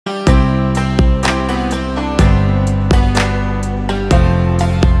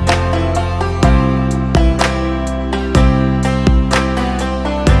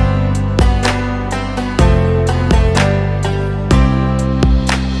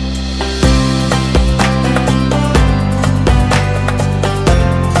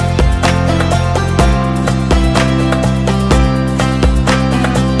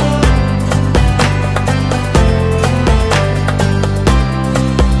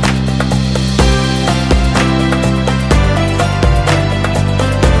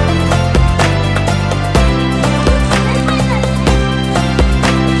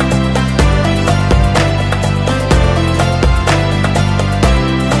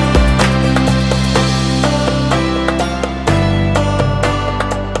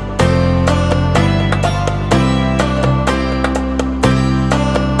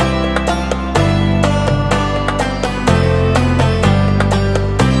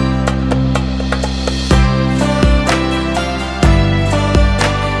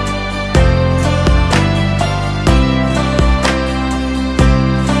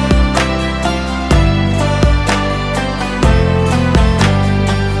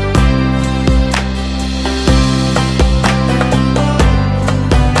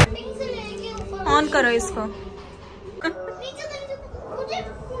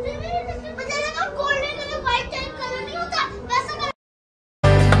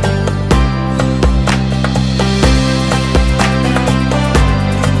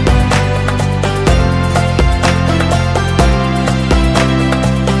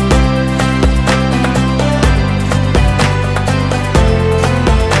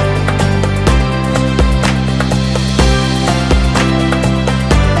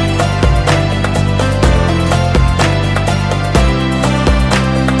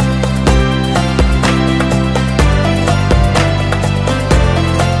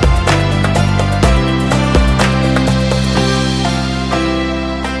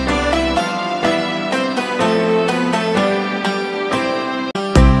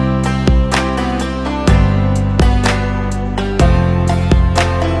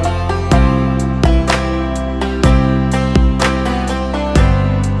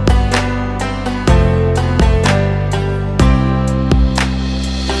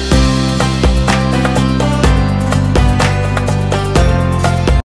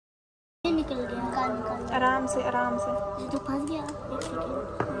आराम से आराम से। ये तो फंस गया,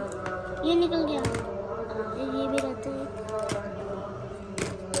 ये निकल गया, ये भी रहता है,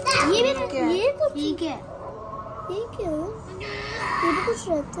 ये भी रहता है, ये तो ठीक है, ठीक है, ये भी कुछ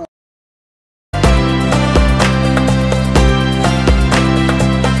रहता है।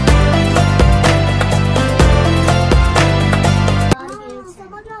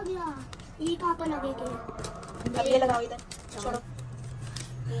 समझ आ गया, ये कहाँ पर लगेगा? अब ये लगाओ इधर, छोड़ो,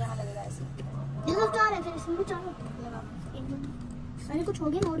 ये यहाँ लगेगा ऐसे। ये सब चार है, फिर इसमें भी चार लगाओ। अरे कुछ हो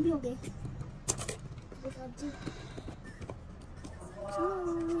गया, और भी हो गए।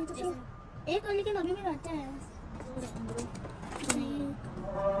 एक वाली के नबी में रहता है,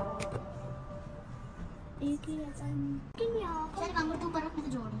 एक ही रहता है। लेकिन यार चल काम तो ऊपर रख, मैं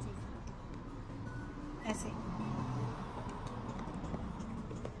तो जोड़ दूँ ऐसे।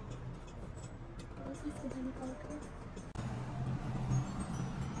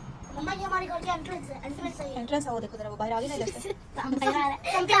 मम्मा ये हमारे घर के एंट्रेंस है, एंट्रेंस है, एंट्रेंस है वो, देखो जरा वो बाहर आ गई ना इधर से। संपेला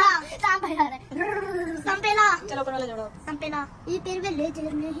संपेला, चलो ऊपर वाला जोड़ो। संपेला ये तेरे में ले चल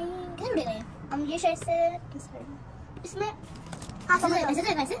रहे हैं, कैसे उड़ेगा ये? हम ये शायद से किस साइड इसमें, हाँ समझ गए, ऐसे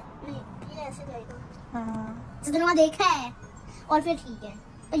जाएगा, ऐसे नहीं, ये ऐसे जाएगा। हाँ जितना देखा है, और फिर ठीक है,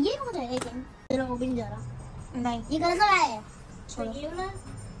 और ये कहाँ जाएगा? लेकिन तेरा वो भी नहीं जा रहा, नहीं ये गलत लगा है, छोड़ो, ये वाला,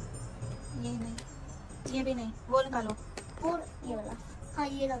 ये नहीं, ये भी नहीं, वो निकालो, और ये वाला, हाँ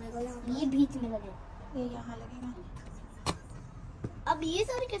ये लगेगा यहाँ, ये बीच में लगेगा, ये यहाँ लगेगा। अब ये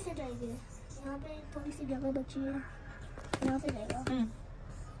सारे कैसे जाएंगे? यहाँ पे थोड़ी सी जगह बची है, यहाँ से जाएगा,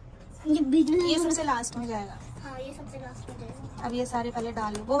 ये बीच में, ये सबसे लास्ट में जाएगा। हाँ ये सबसे लास्ट में जाएगा। अब ये सारे पहले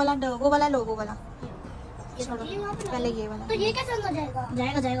डालो, वो वाला लो, वो वाला, ये छोड़ो, पे पहले ये वाला। तो ये कैसे अंदर जाएगा?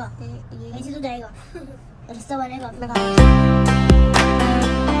 जाएगा जाएगा, ये ऐसे तो जाएगा, रास्ता बनेगा। लगा।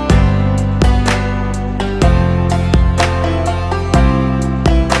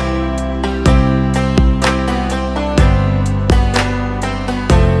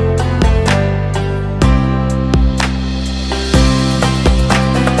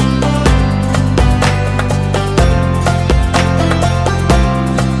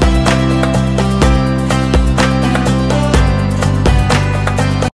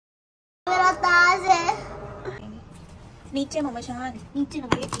 नीचे मम्मा शान, नीचे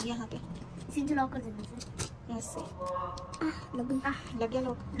लगा, यहाँ पे सीधे लॉक कर देना, ऐसे। लग लग गया,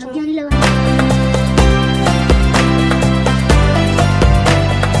 लो, गया, नहीं लगा।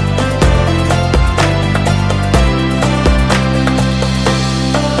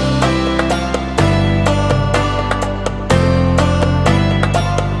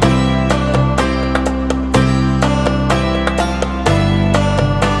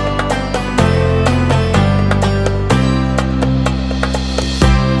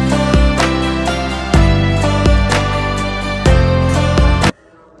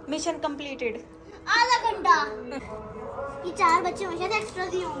 Mission completed. आधा घंटा, ये 4 बच्चे हमेशा से एक्स्ट्रा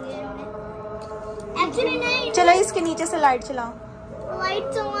दिए होंगे इन्होंने, एक्चुअली नहीं। चलो इसके नीचे से लाइट चलाओ,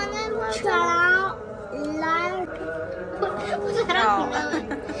 लाइट चलाओ, लाइट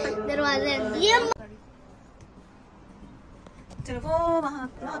दरवाजे, ये चलो वो वहाँ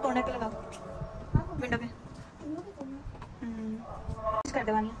कॉर्नर पे लगाओ, विंडो पे। कर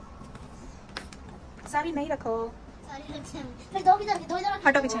दे, सारी नहीं रखो, सारी रखे हैं, फिर दो किधर, दो इधर,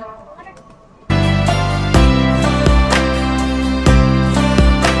 हटो पीछे।